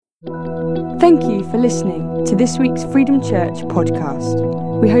Thank you for listening to this week's Freedom Church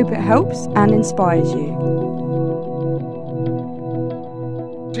podcast. We hope it helps and inspires you.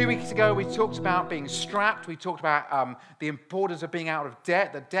 2 weeks ago, we talked about being strapped. We talked about the importance of being out of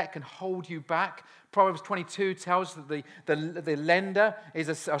debt. That debt can hold you back. Proverbs 22 tells us that the lender is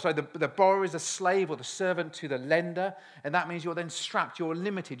the borrower is a slave or the servant to the lender, and that means you're then strapped. You're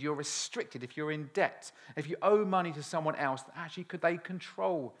limited. You're restricted if you're in debt. If you owe money to someone else, actually, could they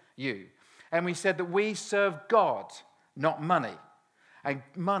control you? And we said that we serve God, not money, and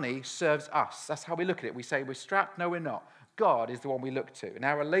money serves us. That's how we look at it. We say we're strapped. No, we're not. God is the one we look to. And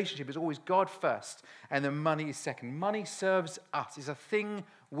our relationship is always God first, and then money is second. Money serves us. It's a thing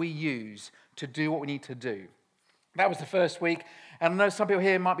we use to do what we need to do. That was the first week. And I know some people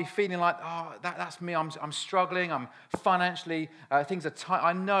here might be feeling like, oh, that's me. I'm struggling. I'm financially, things are tight.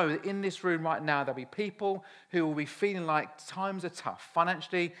 I know that in this room right now, there'll be people who will be feeling like times are tough.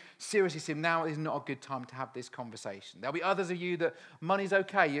 Financially, seriously, now is not a good time to have this conversation. There'll be others of you that money's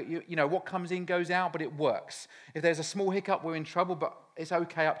okay. You know, what comes in goes out, but it works. If there's a small hiccup, we're in trouble, but it's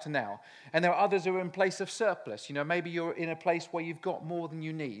okay up to now. And there are others who are in place of surplus. You know, maybe you're in a place where you've got more than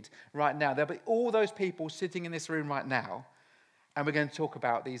you need right now. There'll be all those people sitting in this room right now, and we're going to talk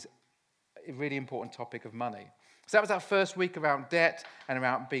about these really important topic of money. So that was our first week around debt and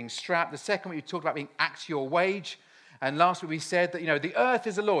around being strapped. The second week we talked about being act your wage. And last week we said that, you know, the earth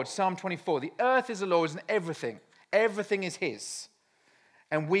is the Lord's, Psalm 24. The earth is the Lord's and everything is his.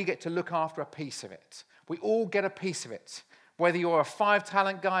 And we get to look after a piece of it. We all get a piece of it. Whether you're a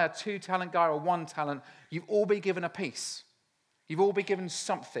 5-talent guy, a 2-talent guy, or 1 talent, you've all been given a piece. You've all been given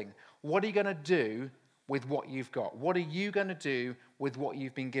something. What are you going to do with what you've got? What are you going to do with what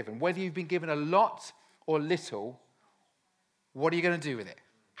you've been given? Whether you've been given a lot or little, what are you going to do with it?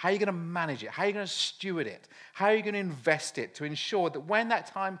 How are you going to manage it? How are you going to steward it? How are you going to invest it to ensure that when that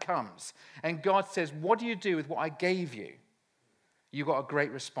time comes and God says, what do you do with what I gave you? You've got a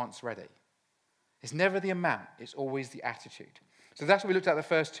great response ready. It's never the amount, it's always the attitude. So that's what we looked at the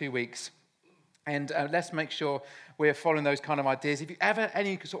first 2 weeks. And let's make sure we're following those kind of ideas. If you ever have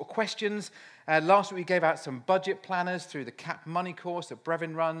any sort of questions, last week we gave out some budget planners through the CAP Money course that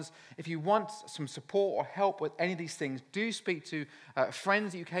Brevin runs. If you want some support or help with any of these things, do speak to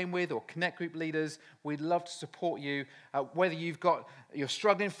friends that you came with or Connect Group leaders. We'd love to support you. Whether you're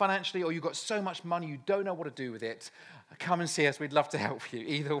struggling financially or you've got so much money you don't know what to do with it, come and see us. We'd love to help you.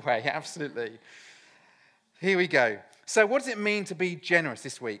 Either way, absolutely. Here we go. So what does it mean to be generous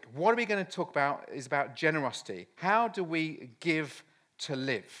this week? What are we going to talk about is about generosity. How do we give to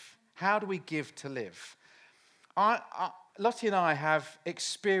live? How do we give to live? Lottie and I have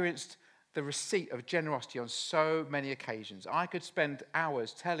experienced the receipt of generosity on so many occasions. I could spend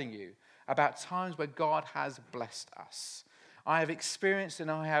hours telling you about times where God has blessed us. I have experienced and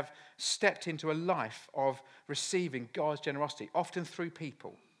I have stepped into a life of receiving God's generosity, often through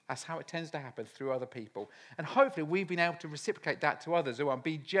people. That's how it tends to happen, through other people. And hopefully we've been able to reciprocate that to others and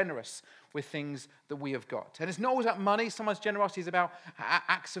be generous with things that we have got. And it's not always about money. Sometimes generosity is about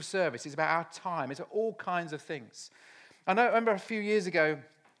acts of service. It's about our time. It's about all kinds of things. I remember a few years ago,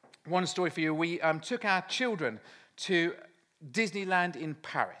 one story for you, we took our children to Disneyland in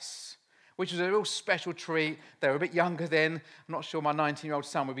Paris, which was a real special treat. They were a bit younger then. I'm not sure my 19-year-old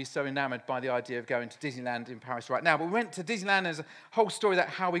son would be so enamored by the idea of going to Disneyland in Paris right now. But we went to Disneyland. There's a whole story about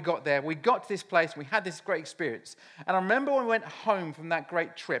how we got there. We got to this place, and we had this great experience. And I remember when we went home from that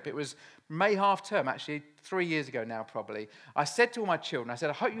great trip, it was May half term, actually, 3 years ago now probably. I said to all my children, I said,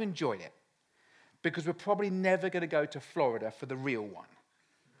 I hope you enjoyed it, because we're probably never going to go to Florida for the real one.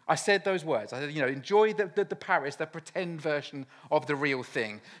 I said those words. I said, enjoy the Paris, the pretend version of the real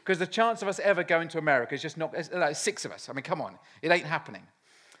thing. Because the chance of us ever going to America is just not, it's like 6 of us. I mean, come on. It ain't happening.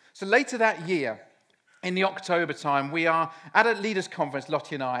 So later that year, in the October time, we are at a leaders' conference,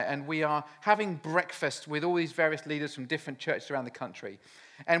 Lottie and I, and we are having breakfast with all these various leaders from different churches around the country.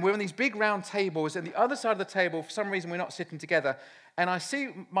 And we're on these big round tables, and the other side of the table, for some reason, we're not sitting together. And I see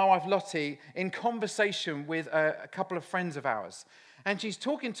my wife, Lottie, in conversation with a couple of friends of ours. And she's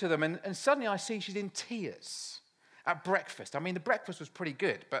talking to them, and suddenly I see she's in tears at breakfast. I mean, the breakfast was pretty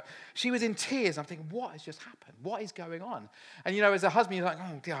good, but she was in tears. I'm thinking, what has just happened? What is going on? And, as a husband, you're like,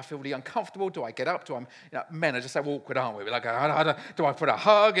 oh, dear, I feel really uncomfortable. Do I get up? Men are just so awkward, aren't we? We're like, do I put a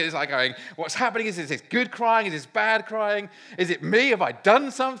hug? It's like going, what's happening? Is this good crying? Is this bad crying? Is it me? Have I done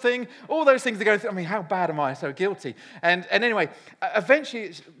something? All those things that go through. I mean, how bad am I? So guilty. And anyway,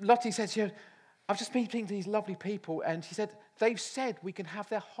 eventually, Lottie said, I've just been speaking to these lovely people, and she said, they've said we can have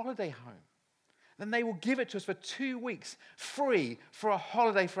their holiday home. Then they will give it to us for 2 weeks, free for a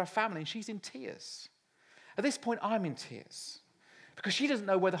holiday for a family. And she's in tears. At this point, I'm in tears. because she doesn't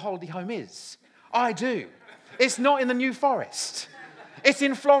know where the holiday home is. I do. It's not in the New Forest. It's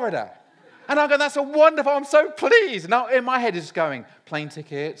in Florida. And I'm going, that's a wonderful, I'm so pleased. Now in my head is going, plane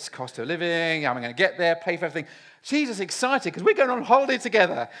tickets, cost of living, I'm going to get there, pay for everything. She's just excited because we're going on holiday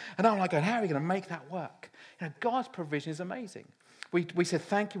together. And I'm like going, how are we going to make that work? God's provision is amazing. We said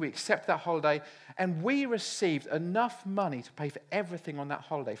thank you, we accepted that holiday, and we received enough money to pay for everything on that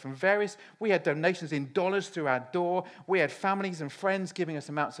holiday. We had donations in dollars through our door. We had families and friends giving us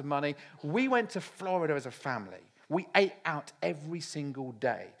amounts of money. We went to Florida as a family. We ate out every single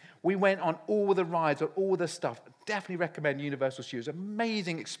day. We went on all the rides, on all the stuff. Definitely recommend Universal Studios.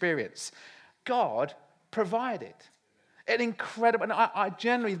 Amazing experience. God provided. An incredible, and I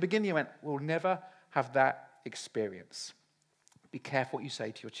generally, at the beginning, went, we'll never have that experience. Be careful what you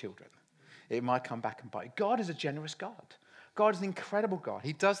say to your children. It might come back and bite. God is a generous God. God is an incredible God.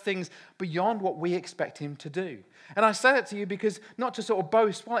 He does things beyond what we expect him to do. And I say that to you because not to sort of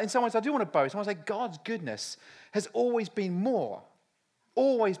boast. Well, in some ways, I do want to boast. I want to say God's goodness has always been more.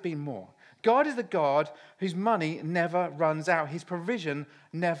 Always been more. God is the God whose money never runs out. His provision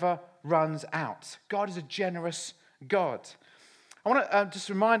never runs out. God is a generous God. I want to just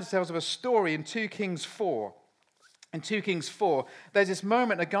remind ourselves of a story in 2 Kings 4. In 2 Kings 4, there's this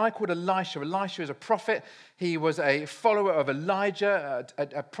moment, a guy called Elisha. Elisha is a prophet. He was a follower of Elijah,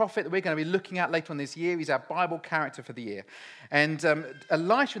 a prophet that we're going to be looking at later on this year. He's our Bible character for the year. And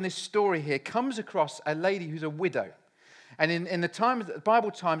Elisha in this story here comes across a lady who's a widow. And in the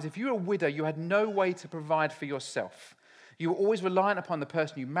Bible times, if you were a widow, you had no way to provide for yourself. You were always reliant upon the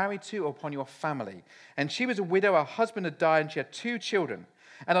person you married to or upon your family. And she was a widow. Her husband had died, and she had 2 children.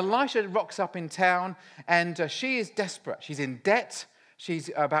 And Elisha rocks up in town, and she is desperate. She's in debt. She's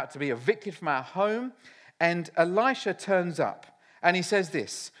about to be evicted from our home. And Elisha turns up, and he says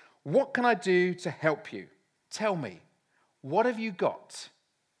this, "What can I do to help you? Tell me, what have you got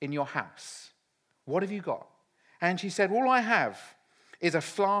in your house? What have you got?" And she said, "All I have is a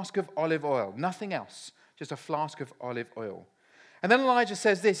flask of olive oil, nothing else, just a flask of olive oil." And then Elijah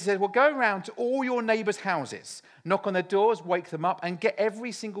says this, he says, "Well, go around to all your neighbors' houses, knock on their doors, wake them up, and get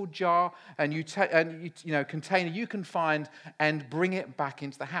every single jar and container you can find and bring it back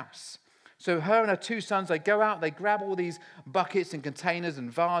into the house." So her and her 2 sons, they go out, they grab all these buckets and containers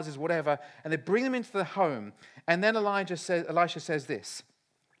and vases, whatever, and they bring them into the home. And then Elisha says this.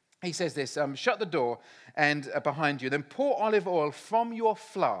 He says this, "Shut the door and behind you, then pour olive oil from your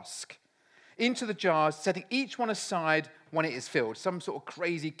flask into the jars, setting each one aside when it is filled." Some sort of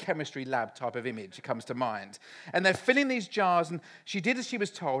crazy chemistry lab type of image comes to mind. And they're filling these jars, and she did as she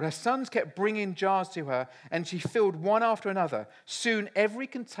was told. Her sons kept bringing jars to her, and she filled one after another. Soon every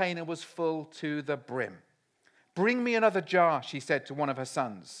container was full to the brim. "Bring me another jar," she said to one of her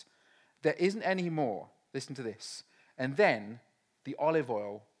sons. "There isn't any more." Listen to this. And then the olive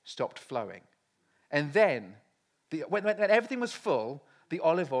oil stopped flowing. And then, when everything was full, the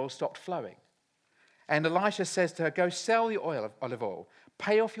olive oil stopped flowing. And Elisha says to her, "Go sell the olive oil,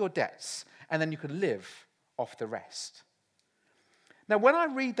 pay off your debts, and then you can live off the rest." Now, when I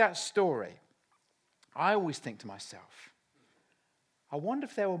read that story, I always think to myself, I wonder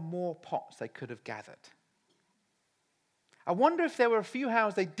if there were more pots they could have gathered. I wonder if there were a few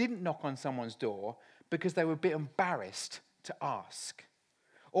houses they didn't knock on someone's door because they were a bit embarrassed to ask.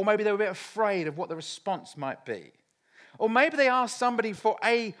 Or maybe they were a bit afraid of what the response might be. Or maybe they asked somebody for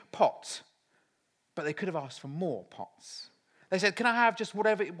a pot, but they could have asked for more pots. They said, "Can I have just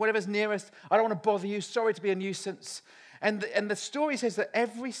whatever's nearest? I don't want to bother you. Sorry to be a nuisance." And the story says that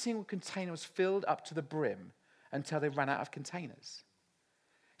every single container was filled up to the brim until they ran out of containers.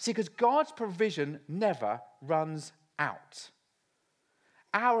 See, because God's provision never runs out.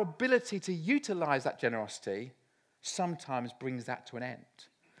 Our ability to utilize that generosity sometimes brings that to an end.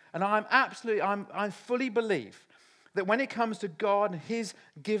 And I fully believe that when it comes to God and his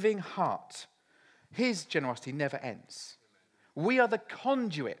giving heart, his generosity never ends. We are the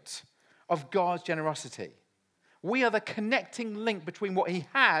conduit of God's generosity. We are the connecting link between what he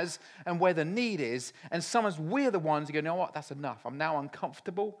has and where the need is. And sometimes we're the ones who go, "You know what, that's enough. I'm now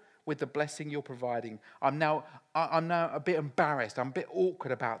uncomfortable with the blessing you're providing. I'm now a bit embarrassed. I'm a bit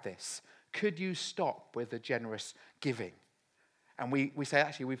awkward about this. Could you stop with the generous giving?" And we say,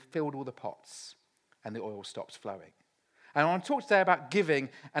 actually, we've filled all the pots and the oil stops flowing. And I want to talk today about giving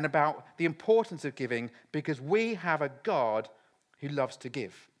and about the importance of giving because we have a God who loves to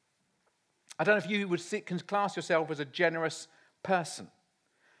give. I don't know if you can class yourself as a generous person.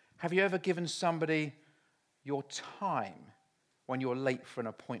 Have you ever given somebody your time when you're late for an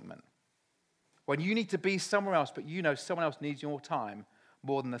appointment? When you need to be somewhere else, but you know someone else needs your time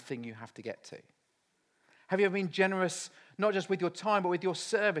more than the thing you have to get to? Have you ever been generous, not just with your time, but with your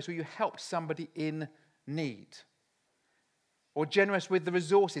service, where you helped somebody in need? Or generous with the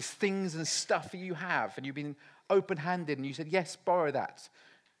resources, things and stuff that you have, and you've been open-handed and you said, yes, borrow that.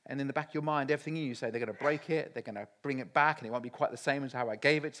 And in the back of your mind, everything in you say, they're going to break it, they're going to bring it back, and it won't be quite the same as how I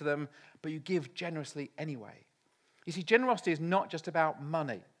gave it to them, but you give generously anyway. You see, generosity is not just about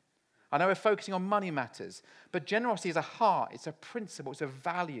money. I know we're focusing on money matters, but generosity is a heart, it's a principle, it's a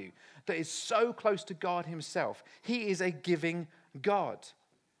value that is so close to God himself. He is a giving God.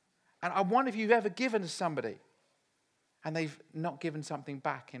 And I wonder if you've ever given to somebody and they've not given something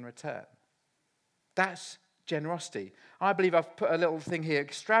back in return. That's generosity. I believe I've put a little thing here.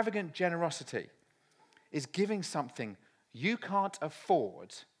 Extravagant generosity is giving something you can't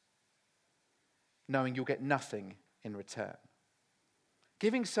afford, knowing you'll get nothing in return.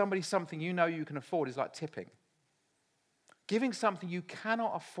 Giving somebody something you know you can afford is like tipping. Giving something you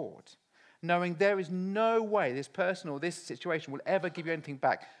cannot afford, knowing there is no way this person or this situation will ever give you anything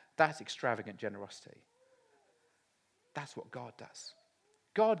back, that's extravagant generosity. That's what God does.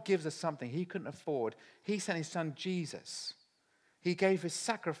 God gives us something he couldn't afford. He sent his son Jesus. He gave his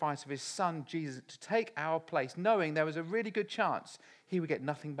sacrifice of his son Jesus to take our place, knowing there was a really good chance he would get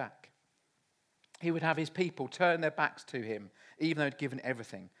nothing back. He would have his people turn their backs to him, even though he'd given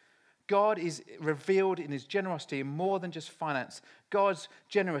everything. God is revealed in his generosity in more than just finance. God's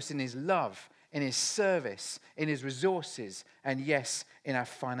generous in his love, in his service, in his resources, and yes, in our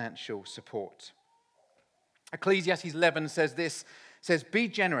financial support. Ecclesiastes 11 says this, says, be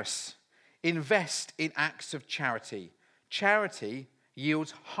generous, invest in acts of charity. Charity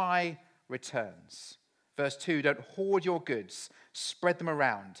yields high returns. Verse 2, don't hoard your goods, spread them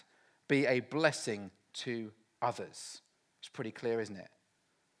around, be a blessing to others. It's pretty clear, isn't it?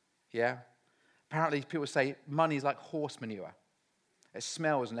 Yeah? Apparently people say money is like horse manure. It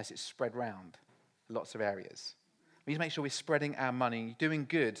smells unless it's spread around lots of areas. We need to make sure we're spreading our money, doing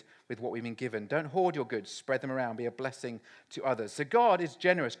good with what we've been given. Don't hoard your goods, spread them around, be a blessing to others. So God is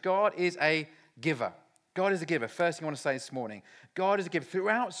generous. God is a giver. God is a giver. First thing I want to say this morning, God is a giver.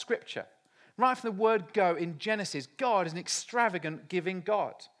 Throughout Scripture, right from the word go in Genesis, God is an extravagant giving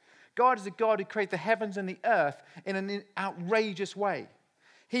God. God is a God who created the heavens and the earth in an outrageous way.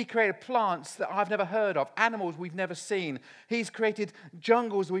 He created plants that I've never heard of, animals we've never seen. He's created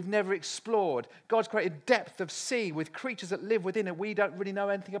jungles we've never explored. God's created depth of sea with creatures that live within it we don't really know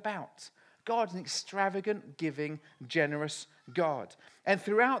anything about. God's an extravagant, giving, generous God. And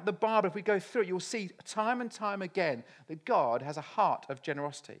throughout the Bible, if we go through it, you'll see time and time again that God has a heart of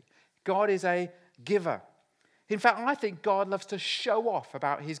generosity. God is a giver. In fact, I think God loves to show off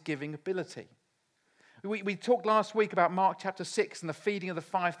about his giving ability. We talked last week about Mark chapter 6 and the feeding of the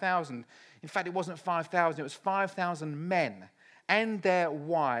 5,000. In fact, it wasn't 5,000, it was 5,000 men and their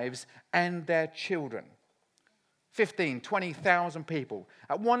wives and their children. 15, 20,000 people.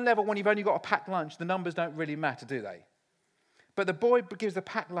 At one level, when you've only got a packed lunch, the numbers don't really matter, do they? But the boy gives the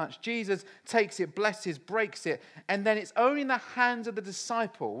packed lunch. Jesus takes it, blesses, breaks it, and then it's only in the hands of the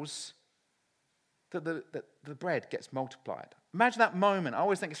disciples that the bread gets multiplied. Imagine that moment. I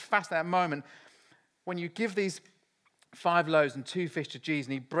always think it's fascinating, that moment when you give these 5 loaves and 2 fish to Jesus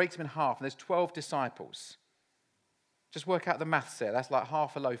and he breaks them in half and there's 12 disciples. Just work out the maths there. That's like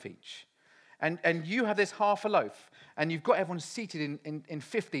half a loaf each. And you have this half a loaf and you've got everyone seated in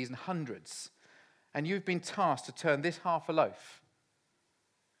 50s and hundreds. And you've been tasked to turn this half a loaf.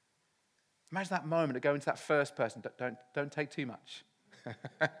 Imagine that moment to go into that first person. Don't take too much.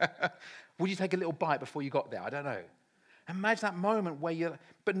 Would you take a little bite before you got there? I don't know. Imagine that moment where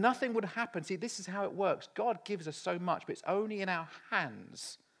but nothing would happen. See, this is how it works. God gives us so much, but it's only in our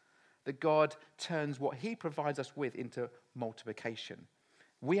hands that God turns what he provides us with into multiplication.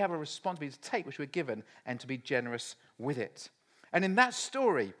 We have a responsibility to take which we're given and to be generous with it. And in that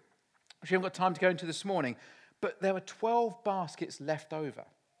story, which we haven't got time to go into this morning, but there were 12 baskets left over.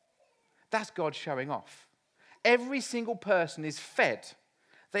 That's God showing off. Every single person is fed.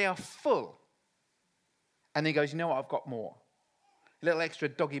 They are full. And he goes, you know what, I've got more. Little extra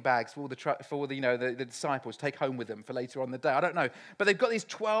doggy bags for all the disciples, take home with them for later on in the day. I don't know. But they've got these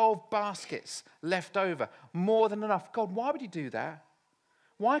 12 baskets left over. More than enough. God, why would you do that?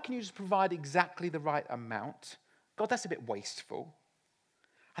 Why can you just provide exactly the right amount? God, that's a bit wasteful.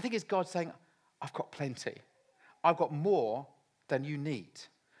 I think it's God saying, I've got plenty. I've got more than you need.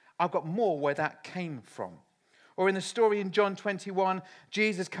 I've got more where that came from. Or in the story in John 21,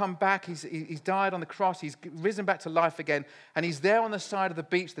 Jesus come back, he's died on the cross, he's risen back to life again, and he's there on the side of the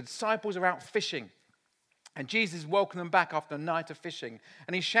beach. The disciples are out fishing. And Jesus welcomes them back after a night of fishing.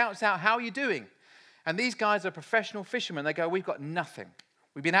 And he shouts out, how are you doing? And these guys are professional fishermen. They go, we've got nothing.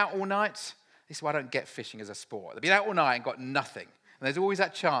 We've been out all night. This is why I don't get fishing as a sport. They've been out all night and got nothing. And there's always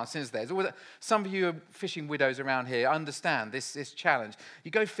that chance, isn't there? There's always some of you are fishing widows around here understand this challenge.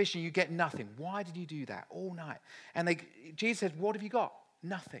 You go fishing, you get nothing. Why did you do that all night? And Jesus said, what have you got?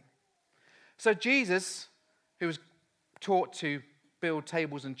 Nothing. So Jesus, who was taught to build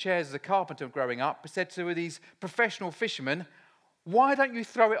tables and chairs as a carpenter growing up, said to these professional fishermen, why don't you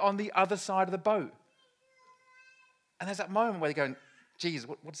throw it on the other side of the boat? And there's that moment where they're going, Jesus,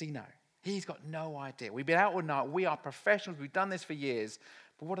 what does he know? He's got no idea. We've been out all night. We are professionals. We've done this for years.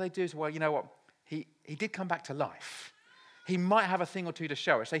 But what do they do? Well, you know what? He did come back to life. He might have a thing or two to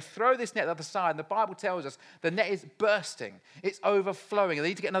show us. They throw this net to the other side, and the Bible tells us the net is bursting. It's overflowing. And they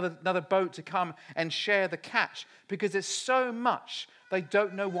need to get another boat to come and share the catch because there's so much they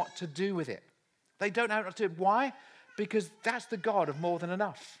don't know what to do with it. They don't know what to do. Why? Because that's the God of more than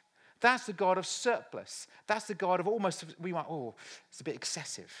enough. That's the God of surplus. That's the God of almost, we might, it's a bit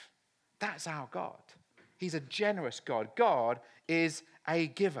excessive. That's our God. He's a generous God. God is a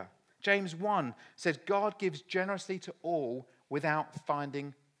giver. James 1 says, God gives generously to all without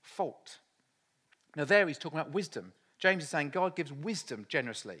finding fault. Now there he's talking about wisdom. James is saying God gives wisdom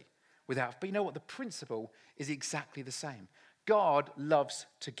generously but you know what? The principle is exactly the same. God loves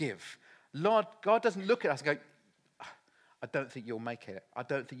to give. God doesn't look at us and go, I don't think you'll make it. I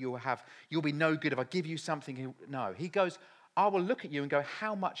don't think you'll be no good if I give you something. No, he goes, I will look at you and go,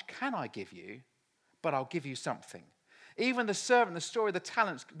 how much can I give you? But I'll give you something. Even the servant, the story of the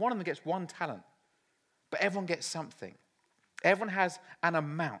talents, one of them gets 1 talent. But everyone gets something. Everyone has an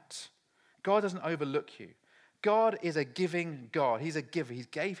amount. God doesn't overlook you. God is a giving God. He's a giver. He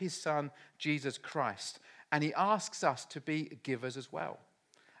gave his son, Jesus Christ. And he asks us to be givers as well.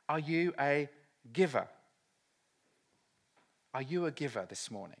 Are you a giver? Are you a giver this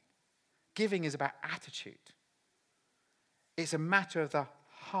morning? Giving is about attitude. It's a matter of the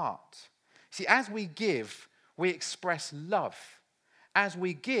heart. See, as we give, we express love. As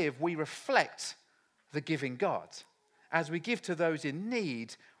we give, we reflect the giving God. As we give to those in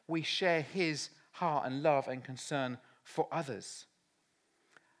need, we share his heart and love and concern for others.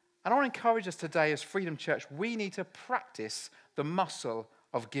 And I want to encourage us today as Freedom Church, we need to practice the muscle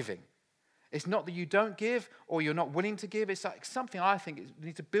of giving. It's not that you don't give or you're not willing to give. It's like something I think we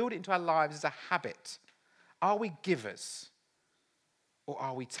need to build it into our lives as a habit. Are we givers or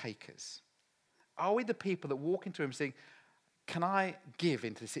are we takers? Are we the people that walk into a room saying, can I give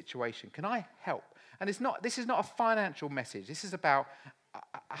into the situation? Can I help? And this is not a financial message. This is about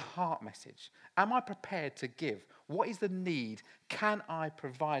a heart message. Am I prepared to give? What is the need? Can I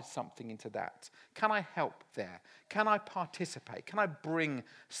provide something into that? Can I help there? Can I participate? Can I bring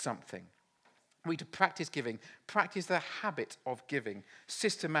something? We need to practice giving, practice the habit of giving,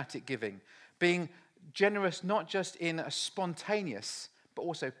 systematic giving, being generous not just in a spontaneous, but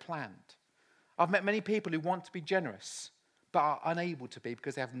also planned. I've met many people who want to be generous, but are unable to be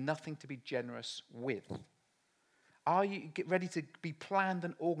because they have nothing to be generous with. Are you ready to be planned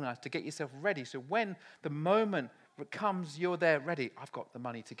and organized, to get yourself ready? So when the moment comes, you're there ready. I've got the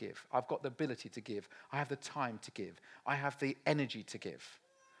money to give. I've got the ability to give. I have the time to give. I have the energy to give.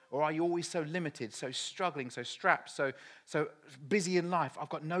 Or are you always so limited, so struggling, so strapped, so busy in life? I've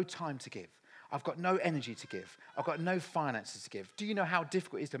got no time to give. I've got no energy to give. I've got no finances to give. Do you know how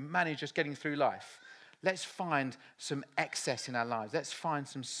difficult it is to manage just getting through life? Let's find some excess in our lives. Let's find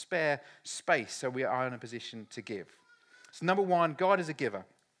some spare space so we are in a position to give. So number 1, God is a giver.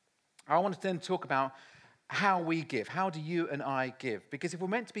 I want to then talk about how we give. How do you and I give? Because if we're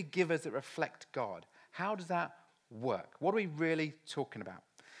meant to be givers that reflect God, how does that work? What are we really talking about?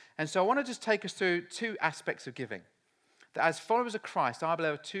 And so I want to just take us through 2 aspects of giving. That as followers of Christ, I believe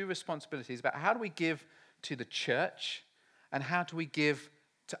there are 2 responsibilities about how do we give to the church and how do we give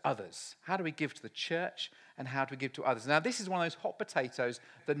to others. How do we give to the church and how do we give to others? Now, this is one of those hot potatoes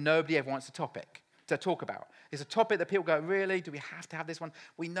that nobody ever wants to talk about. It's a topic that people go, really? Do we have to have this one?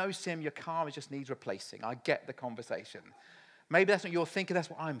 We know, Sim, your car just needs replacing. I get the conversation. Maybe that's not you're thinking, that's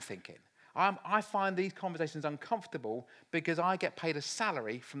what I'm thinking. I find these conversations uncomfortable because I get paid a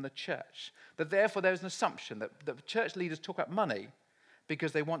salary from the church. That therefore there's an assumption that the church leaders talk about money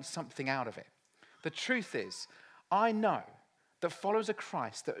because they want something out of it. The truth is, I know that followers of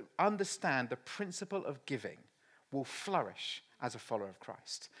Christ that understand the principle of giving will flourish as a follower of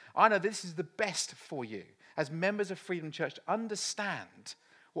Christ. I know this is the best for you as members of Freedom Church to understand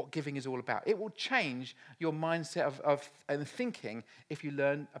what giving is all about. It will change your mindset and thinking if you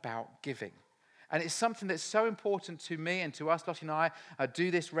learn about giving. And it's something that's so important to me and to us, Lottie and I do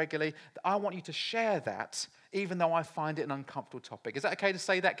this regularly, that I want you to share that, even though I find it an uncomfortable topic. Is that okay to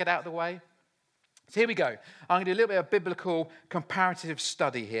say that, get out of the way? So here we go. I'm going to do a little bit of biblical comparative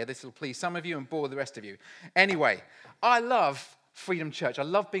study here. This will please some of you and bore the rest of you. Anyway, I love Freedom Church. I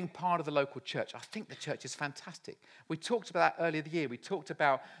love being part of the local church. I think the church is fantastic. We talked about that earlier in the year. We talked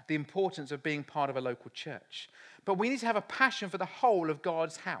about the importance of being part of a local church. But we need to have a passion for the whole of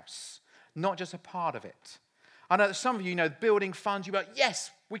God's house, not just a part of it. I know that some of you know building funds. You're like,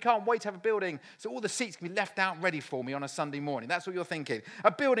 yes, we can't wait to have a building so all the seats can be left out ready for me on a Sunday morning. That's what you're thinking.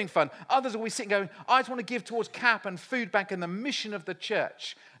 A building fund. Others will be sitting going, I just want to give towards CAP and Food Bank and the mission of the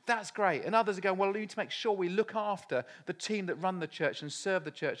church. That's great. And others are going, well, we need to make sure we look after the team that run the church and serve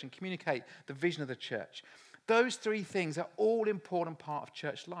the church and communicate the vision of the church. Those three things are all important part of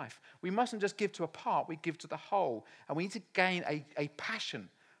church life. We mustn't just give to a part, we give to the whole. And we need to gain a passion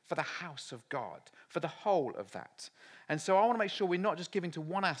for the house of God, for the whole of that. And so I want to make sure we're not just giving to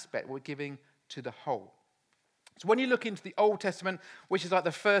one aspect, we're giving to the whole. So when you look into the Old Testament, which is like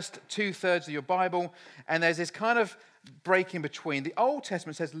the first 2/3 of your Bible, and there's this kind of break in between, the Old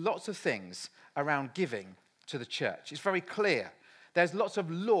Testament says lots of things around giving to the church. It's very clear. There's lots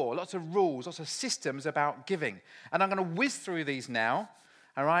of law, lots of rules, lots of systems about giving. And I'm going to whiz through these now.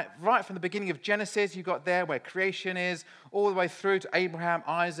 All right from the beginning of Genesis, you got there where creation is, all the way through to Abraham,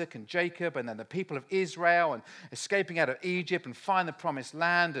 Isaac, and Jacob, and then the people of Israel, and escaping out of Egypt and find the promised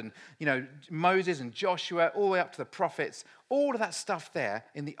land, and Moses and Joshua, all the way up to the prophets. All of that stuff there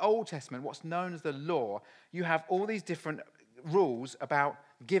in the Old Testament, what's known as the law, you have all these different rules about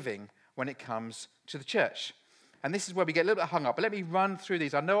giving when it comes to the church. And this is where we get a little bit hung up. But let me run through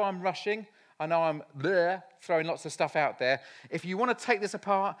these. I know I'm rushing. I know I'm throwing lots of stuff out there. If you want to take this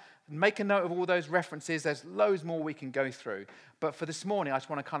apart, make a note of all those references. There's loads more we can go through. But for this morning, I just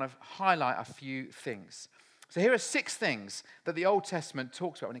want to kind of highlight a few things. So here are 6 things that the Old Testament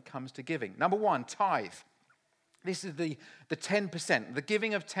talks about when it comes to giving. Number 1, tithe. This is the 10%, the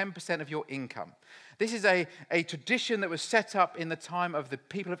giving of 10% of your income. This is a tradition that was set up in the time of the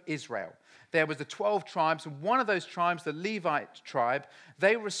people of Israel. There was the 12 tribes, and one of those tribes, the Levite tribe,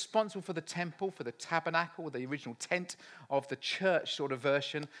 they were responsible for the temple, for the tabernacle, the original tent of the church sort of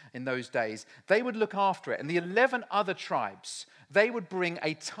version in those days. They would look after it. And the 11 other tribes, they would bring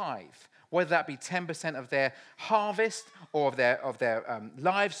a tithe, whether that be 10% of their harvest or of their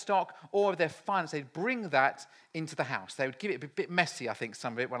livestock or of their finance. They'd bring that into the house. They would give it a bit messy, I think,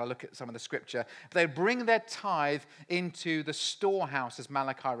 some of it, when I look at some of the scripture. But they'd bring their tithe into the storehouse, as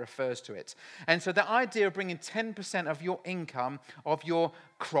Malachi refers to it. And so the idea of bringing 10% of your income, of your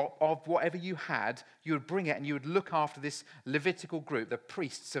crop, of whatever you had, you would bring it and you would look after this Levitical group, the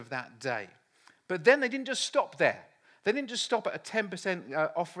priests of that day. But then they didn't just stop there. They didn't just stop at a 10%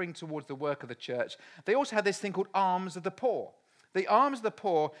 offering towards the work of the church. They also had this thing called alms of the poor. The alms of the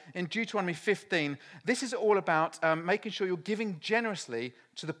poor in Deuteronomy 15, this is all about making sure you're giving generously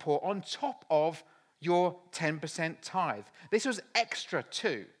to the poor on top of your 10% tithe. This was extra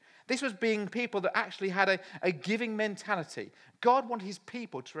too. This was being people that actually had a giving mentality. God wanted his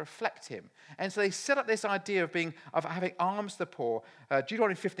people to reflect him. And so they set up this idea of having alms to the poor.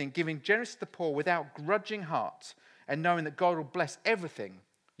 Deuteronomy 15, giving generously to the poor without grudging heart and knowing that God will bless everything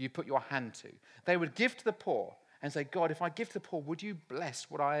you put your hand to. They would give to the poor and say, God, if I give to the poor, would you bless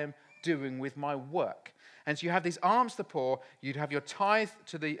what I am doing with my work? And so you have these alms to the poor, you'd have your tithe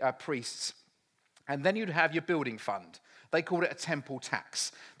to the priests, and then you'd have your building fund. They called it a temple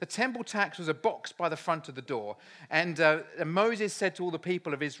tax. The temple tax was a box by the front of the door. And Moses said to all the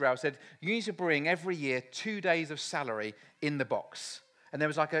people of Israel, you need to bring every year 2 days of salary in the box. And there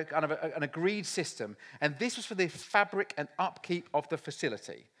was like a kind of an agreed system. And this was for the fabric and upkeep of the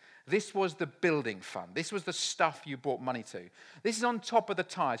facility. This was the building fund. This was the stuff you brought money to. This is on top of the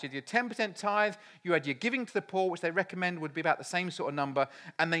tithe. You had your 10% tithe, you had your giving to the poor, which they recommend would be about the same sort of number,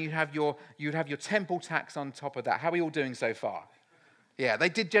 and then you'd have your temple tax on top of that. How are we all doing so far? Yeah, they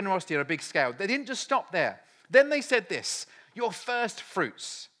did generosity on a big scale. They didn't just stop there. Then they said this, your first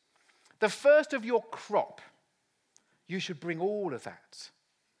fruits, the first of your crop, you should bring all of that.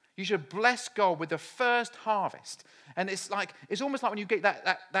 You should bless God with the first harvest. And it's almost like when you get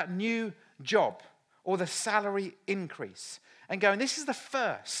that new job or the salary increase and going, this is the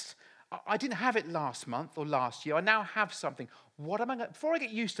first. I didn't have it last month or last year. I now have something. Before I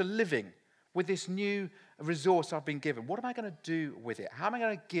get used to living with this new resource I've been given, what am I going to do with it? How am I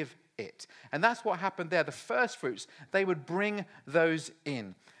going to give it? And that's what happened there. The first fruits, they would bring those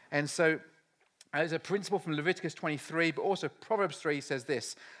in. And so there's a principle from Leviticus 23, but also Proverbs 3 says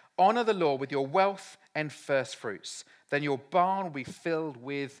this, honor the Lord with your wealth and first fruits. Then your barn will be filled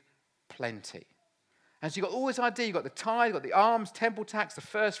with plenty. And so you've got all this idea. You've got the tithe, you've got the alms, temple tax, the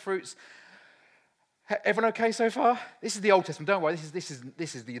first fruits. Everyone okay so far? This is the Old Testament. Don't worry. This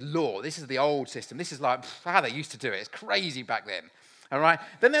is the law. This is the old system. This is like how they used to do it. It's crazy back then. All right.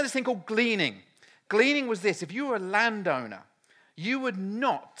 Then there's this thing called gleaning. Gleaning was this: if you were a landowner, you would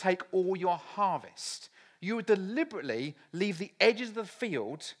not take all your harvest. You would deliberately leave the edges of the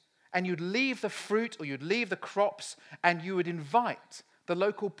field, and you'd leave the fruit or you'd leave the crops, and you would invite the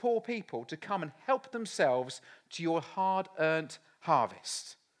local poor people to come and help themselves to your hard-earned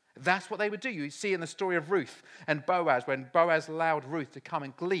harvest. That's what they would do. You see in the story of Ruth and Boaz, when Boaz allowed Ruth to come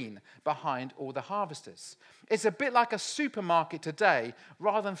and glean behind all the harvesters. It's a bit like a supermarket today.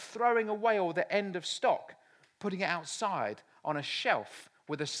 Rather than throwing away all the end of stock, putting it outside on a shelf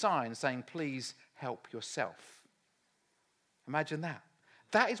with a sign saying, please help yourself. Imagine that.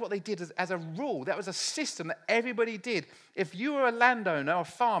 That is what they did as a rule. That was a system that everybody did. If you were a landowner or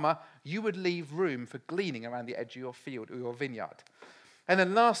farmer, you would leave room for gleaning around the edge of your field or your vineyard. And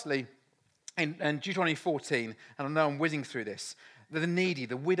then lastly, in Deuteronomy 14, and I know I'm whizzing through this, the needy,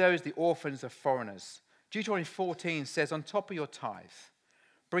 the widows, the orphans, the foreigners. Deuteronomy 14 says, on top of your tithe,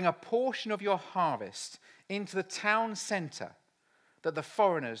 bring a portion of your harvest into the town centre, that the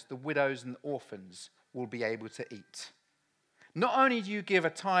foreigners, the widows, and the orphans will be able to eat. Not only do you give a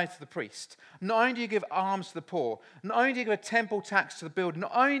tithe to the priest, not only do you give alms to the poor, not only do you give a temple tax to the builder,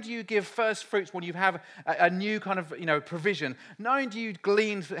 not only do you give first fruits when you have a new kind of provision, not only do you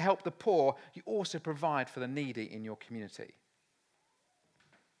glean to help the poor, you also provide for the needy in your community.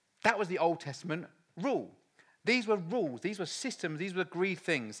 That was the Old Testament rule. These were rules, these were systems, these were agreed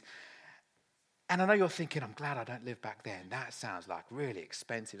things. And I know you're thinking, I'm glad I don't live back then. That sounds like really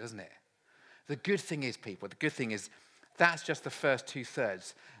expensive, doesn't it? The good thing is, people, that's just the first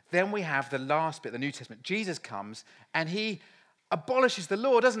 2/3. Then we have the last bit, the New Testament. Jesus comes and he abolishes the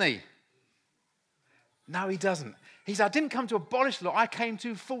law, doesn't he? No, he doesn't. He said, I didn't come to abolish the law. I came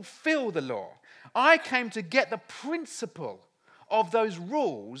to fulfill the law. I came to get the principle of those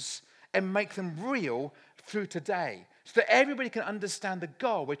rules and make them real through today so that everybody can understand the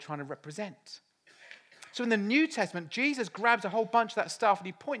goal we're trying to represent. So in the New Testament, Jesus grabs a whole bunch of that stuff and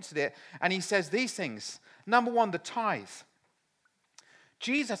he points at it and he says these things. Number one, the tithe.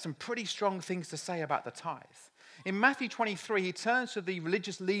 Jesus has some pretty strong things to say about the tithe. In Matthew 23, he turns to the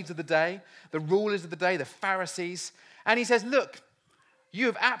religious leaders of the day, the rulers of the day, the Pharisees, and he says, look, you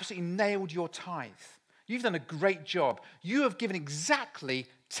have absolutely nailed your tithe. You've done a great job. You have given exactly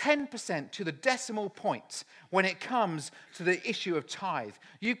 10% to the decimal point when it comes to the issue of tithe.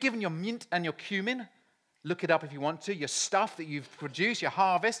 You've given your mint and your cumin. Look it up if you want to, your stuff that you've produced, your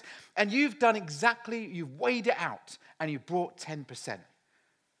harvest, and you've weighed it out, and you've brought 10%. But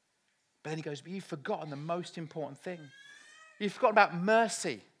then he goes, but you've forgotten the most important thing. You've forgotten about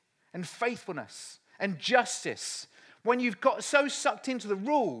mercy and faithfulness and justice. When you've got so sucked into the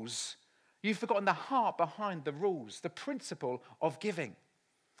rules, you've forgotten the heart behind the rules, the principle of giving.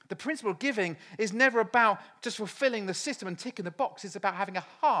 The principle of giving is never about just fulfilling the system and ticking the box. It's about having a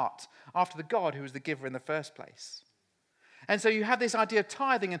heart after the God who was the giver in the first place. And so you have this idea of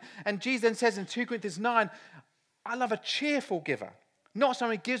tithing. And Jesus then says in 2 Corinthians 9, I love a cheerful giver. Not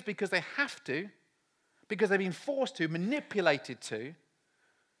someone who gives because they have to, because they've been forced to, manipulated to.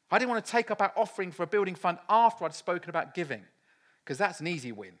 I didn't want to take up our offering for a building fund after I'd spoken about giving, because that's an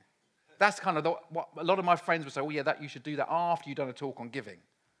easy win. That's kind of what a lot of my friends would say, you should do that after you've done a talk on giving.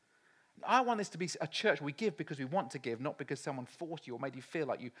 I want this to be a church where we give because we want to give, not because someone forced you or made you feel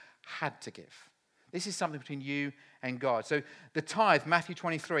like you had to give. This is something between you and God. So the tithe, Matthew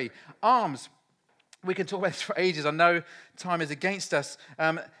 23. Alms, we can talk about this for ages. I know time is against us.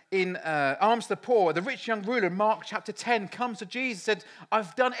 In alms to the poor, the rich young ruler, Mark chapter 10, comes to Jesus and said,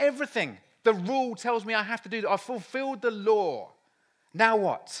 I've done everything. The rule tells me I have to do that. I've fulfilled the law. Now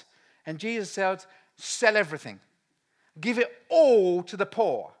what? And Jesus said, sell everything. Give it all to the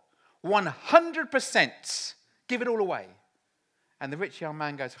poor. 100%, give it all away. And the rich young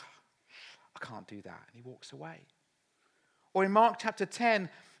man goes, I can't do that. And he walks away. Or in Mark chapter 10,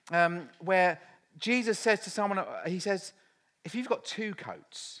 where Jesus says to someone, he says, if you've got 2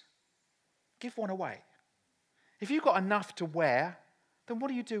 coats, give one away. If you've got enough to wear, then what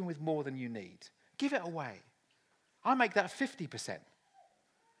are you doing with more than you need? Give it away. I make that 50%.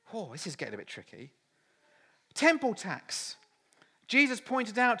 Oh, this is getting a bit tricky. Temple tax. Jesus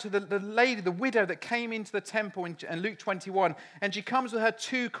pointed out to the lady, the widow that came into the temple in Luke 21, and she comes with her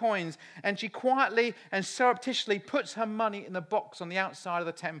 2 coins, and she quietly and surreptitiously puts her money in the box on the outside of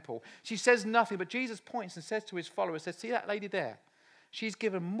the temple. She says nothing, but Jesus points and says to his followers, see that lady there? She's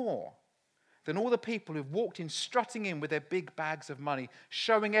given more than all the people who've walked in, strutting in with their big bags of money,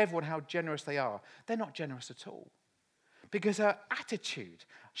 showing everyone how generous they are. They're not generous at all. because her attitude,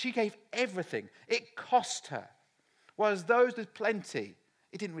 she gave everything. It cost her. Whereas those with plenty,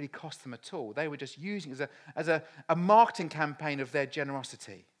 it didn't really cost them at all. They were just using it as a marketing campaign of their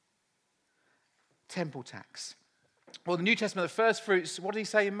generosity. Temple tax. Well, the New Testament, the first fruits, what did he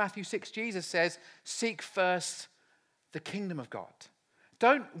say in Matthew 6? Jesus says, seek first the kingdom of God.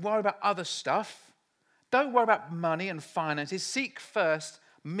 Don't worry about other stuff. Don't worry about money and finances. Seek first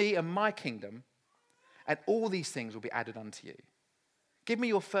me and my kingdom, and all these things will be added unto you. Give me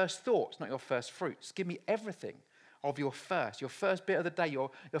your first thoughts, not your first fruits. Give me everything of your first bit of the day,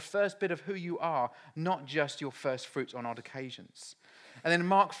 your first bit of who you are, not just your first fruits on odd occasions. And then in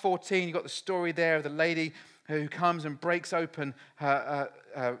Mark 14, you've got the story there of the lady who comes and breaks open her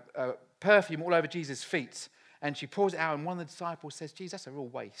perfume all over Jesus' feet. And she pours it out, and one of the disciples says, "Jesus, that's a real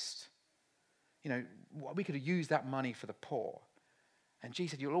waste. You know, we could have used that money for the poor." And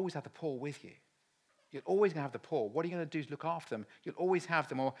Jesus said, "You'll always have the poor with you. You're always going to have the poor. What are you going to do is look after them. You'll always have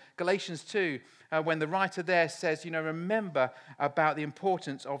them." Or Galatians 2, when the writer there says, remember about the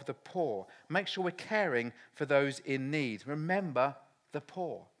importance of the poor. Make sure we're caring for those in need. Remember the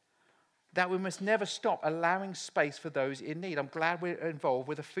poor. That we must never stop allowing space for those in need. I'm glad we're involved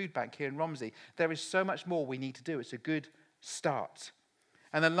with a food bank here in Romsey. There is so much more we need to do. It's a good start.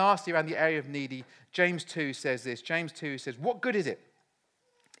 And then lastly, around the area of needy, James 2 says this. James 2 says, what good is it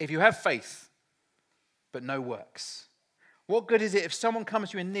if you have faith but no works? What good is it if someone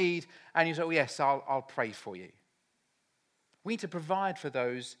comes to you in need and you say, "Oh yes, I'll pray for you"? We need to provide for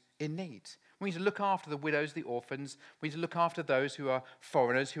those in need. We need to look after the widows, the orphans. We need to look after those who are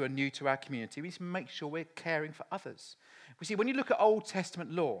foreigners, who are new to our community. We need to make sure we're caring for others. We see, when you look at Old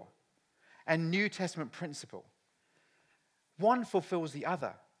Testament law and New Testament principle, one fulfills the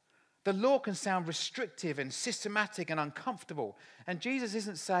other. The law can sound restrictive and systematic and uncomfortable. And Jesus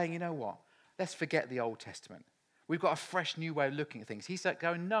isn't saying, you know what, let's forget the Old Testament. We've got a fresh new way of looking at things. He's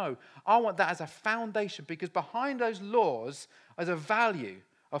going, no, I want that as a foundation, because behind those laws is a value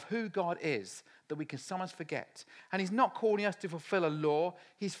of who God is that we can sometimes forget. And he's not calling us to fulfill a law.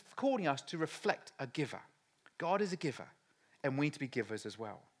 He's calling us to reflect a giver. God is a giver, and we need to be givers as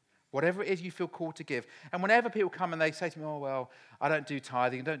well. Whatever it is you feel called to give. And whenever people come and they say to me, "Oh, well, I don't do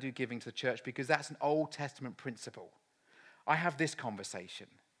tithing, I don't do giving to the church because that's an Old Testament principle," I have this conversation.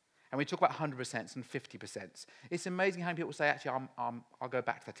 And we talk about 100% and 50%. It's amazing how many people say, "Actually, I'll go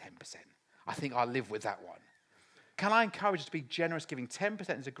back to the 10%. I think I'll live with that one." Can I encourage us to be generous giving?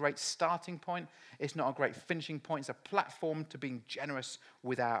 10% is a great starting point. It's not a great finishing point. It's a platform to being generous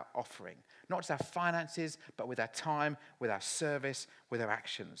with our offering. Not just our finances, but with our time, with our service, with our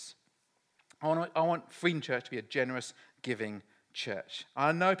actions. I want Freedom Church to be a generous giving church.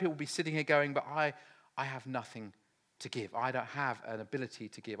 I know people will be sitting here going, "But I have nothing to give. I don't have an ability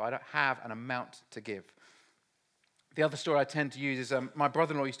to give. I don't have an amount to give." The other story I tend to use is my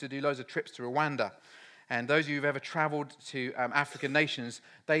brother-in-law used to do loads of trips to Rwanda. And those of you who've ever traveled to African nations,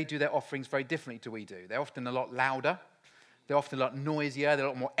 they do their offerings very differently to we do. They're often a lot louder. They're often a lot noisier. They're a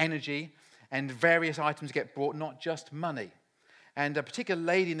lot more energy. And various items get brought, not just money. And a particular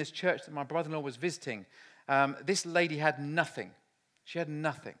lady in this church that my brother-in-law was visiting, this lady had nothing. She had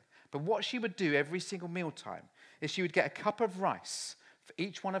nothing. But what she would do every single mealtime is she would get a cup of rice for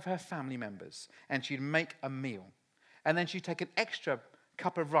each one of her family members, and she'd make a meal. And then she'd take an extra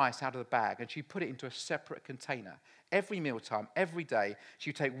cup of rice out of the bag, and she'd put it into a separate container. Every mealtime, every day,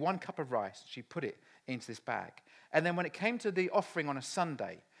 she'd take one cup of rice, she'd put it into this bag. And then when it came to the offering on a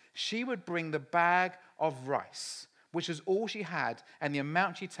Sunday, she would bring the bag of rice, which was all she had, and the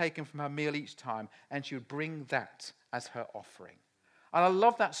amount she'd taken from her meal each time, and she would bring that as her offering. And I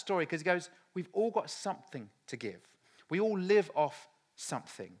love that story because it goes, we've all got something to give. We all live off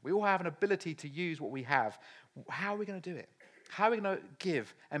something. We all have an ability to use what we have. How are we going to do it? How are we going to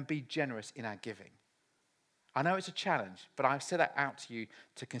give and be generous in our giving? I know it's a challenge, but I've set that out to you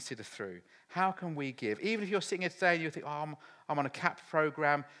to consider through. How can we give? Even if you're sitting here today and you think, "Oh, I'm on a capped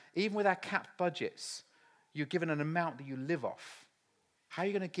program," even with our capped budgets, you're given an amount that you live off. How are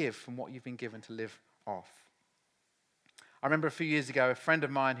you going to give from what you've been given to live off? I remember a few years ago, a friend of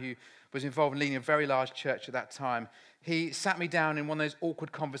mine who was involved in leading a very large church at that time, he sat me down in one of those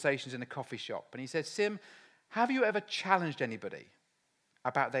awkward conversations in a coffee shop, and he said, "Sim, have you ever challenged anybody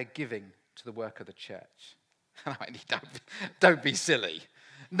about their giving to the work of the church?" And I went, don't be silly.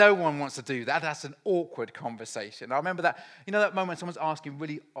 No one wants to do that. That's an awkward conversation. I remember that, that moment someone's asking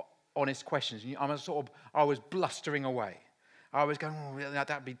really honest questions, and I was blustering away. I was going, "Oh,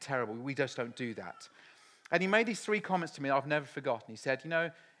 that'd be terrible. We just don't do that." And he made these 3 comments to me that I've never forgotten. He said,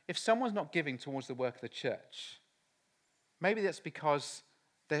 if someone's not giving towards the work of the church, maybe that's because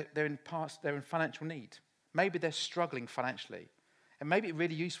they're in financial need. Maybe they're struggling financially. And maybe it's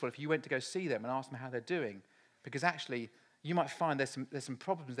really useful if you went to go see them and ask them how they're doing, because actually you might find there's some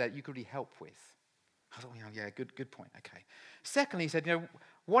problems there that you could really help with. I thought, yeah, good point. Okay. Secondly, he said,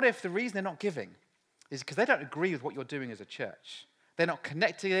 what if the reason they're not giving is because they don't agree with what you're doing as a church? They're not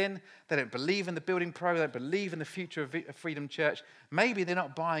connected in. They don't believe in the building program. They don't believe in the future of Freedom Church. Maybe they're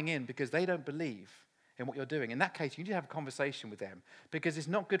not buying in because they don't believe in what you're doing. In that case, you need to have a conversation with them, because it's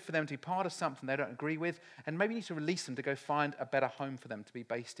not good for them to be part of something they don't agree with, and maybe you need to release them to go find a better home for them to be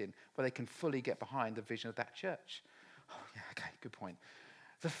based in, where they can fully get behind the vision of that church. Oh, yeah, okay, good point.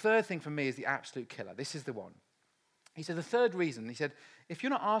 The third thing for me is the absolute killer. This is the one. He said the third reason, he said, if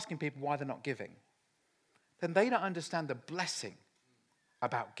you're not asking people why they're not giving, then they don't understand the blessing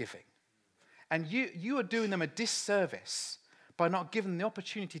about giving. And you are doing them a disservice by not giving them the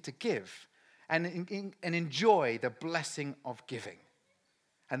opportunity to give and enjoy the blessing of giving.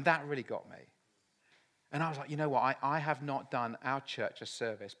 And that really got me. And I was like, you know what? I have not done our church a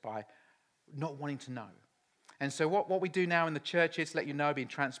service by not wanting to know. And so what we do now in the church is, to let you know, being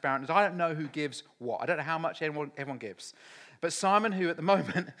transparent, is I don't know who gives what. I don't know how much everyone gives. But Simon, who at the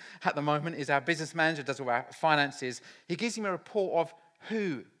moment is our business manager, does all our finances, he gives me a report of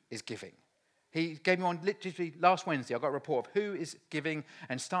who is giving. He gave me one literally last Wednesday. I got a report of who is giving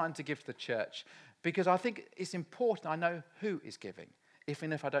and starting to give to the church, because I think it's important I know who is giving,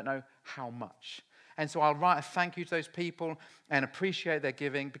 even if I don't know how much. And so I'll write a thank you to those people and appreciate their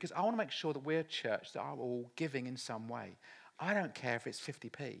giving, because I want to make sure that we're a church that are all giving in some way. I don't care if it's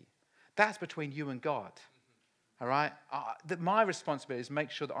 50p. That's between you and God. All right? My responsibility is to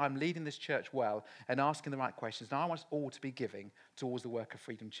make sure that I'm leading this church well and asking the right questions. And I want us all to be giving towards the work of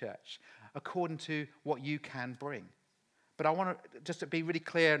Freedom Church, according to what you can bring. But I want to, just to be really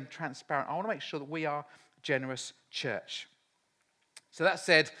clear and transparent, I want to make sure that we are a generous church. So that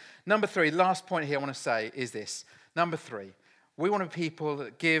said, number 3, last point here I want to say is this. Number 3, we want to be people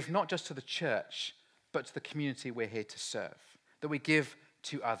that give not just to the church, but to the community we're here to serve, that we give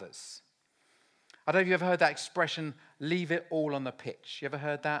to others. I don't know if you've ever heard that expression, leave it all on the pitch. You ever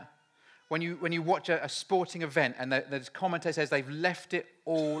heard that? When you watch a sporting event and the commentator says they've left it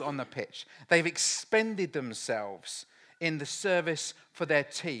all on the pitch. They've expended themselves in the service for their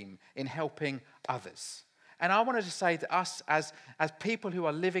team, in helping others. And I wanted to say to us as people who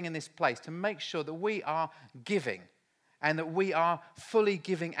are living in this place, to make sure that we are giving and that we are fully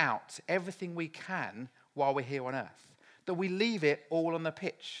giving out everything we can while we're here on earth. That we leave it all on the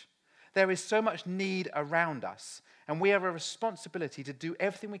pitch. There is so much need around us, and we have a responsibility to do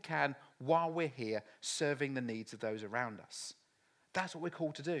everything we can while we're here serving the needs of those around us. That's what we're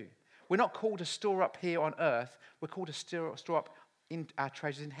called to do. We're not called to store up here on earth. We're called to store up in our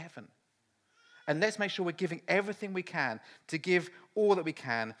treasures in heaven. And let's make sure we're giving everything we can, to give all that we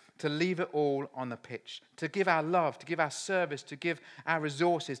can, to leave it all on the pitch, to give our love, to give our service, to give our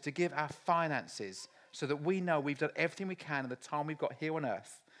resources, to give our finances, so that we know we've done everything we can in the time we've got here on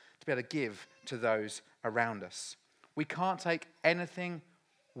earth to be able to give to those around us. We can't take anything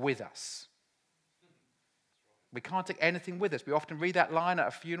with us. We can't take anything with us. We often read that line at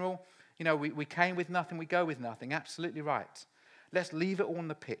a funeral. We came with nothing, we go with nothing. Absolutely right. Let's leave it all on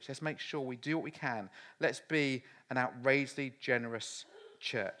the pitch. Let's make sure we do what we can. Let's be an outrageously generous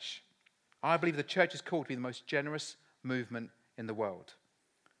church. I believe the church is called to be the most generous movement in the world,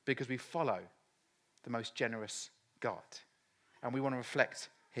 because we follow the most generous God, and we want to reflect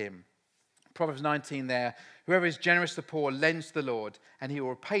him. Proverbs 19 there, whoever is generous to the poor lends to the Lord, and he will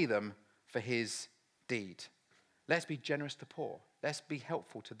repay them for his deed. Let's be generous to the poor. Let's be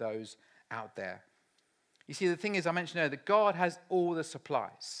helpful to those out there. You see, the thing is, I mentioned earlier, that God has all the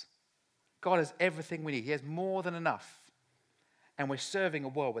supplies. God has everything we need. He has more than enough. And we're serving a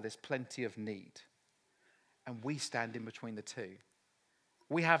world where there's plenty of need. And we stand in between the two.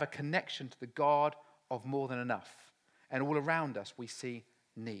 We have a connection to the God of more than enough. And all around us, we see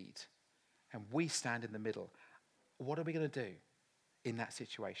need. And we stand in the middle. What are we going to do in that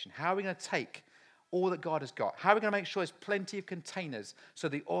situation? How are we going to take all that God has got? How are we going to make sure there's plenty of containers so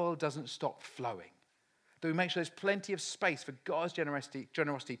the oil doesn't stop flowing? Do we make sure there's plenty of space for God's generosity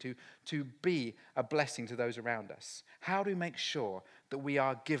to be a blessing to those around us? How do we make sure that we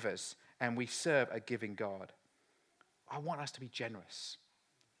are givers and we serve a giving God? I want us to be generous.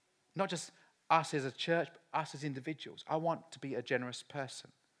 Not just us as a church, but us as individuals. I want to be a generous person.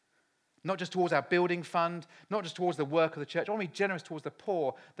 Not just towards our building fund, not just towards the work of the church. I want to be generous towards the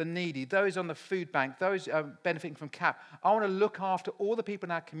poor, the needy, those on the food bank, those benefiting from CAP. I want to look after all the people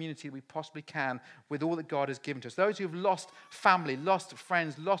in our community that we possibly can with all that God has given to us. Those who have lost family, lost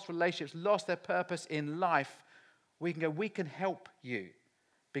friends, lost relationships, lost their purpose in life, we can help you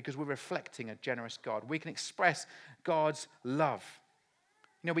because we're reflecting a generous God. We can express God's love.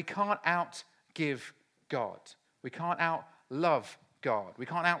 We can't out-give God. We can't out-love God. We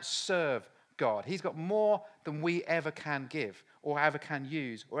can't out-serve God. He's got more than we ever can give, or ever can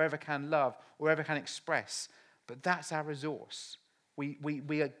use, or ever can love, or ever can express. But that's our resource. We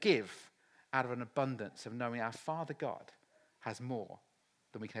give out of an abundance of knowing our Father God has more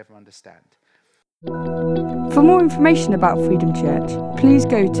than we can ever understand. For more information about Freedom Church, please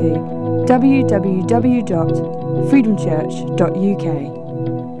go to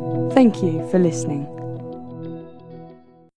www.freedomchurch.uk. Thank you for listening.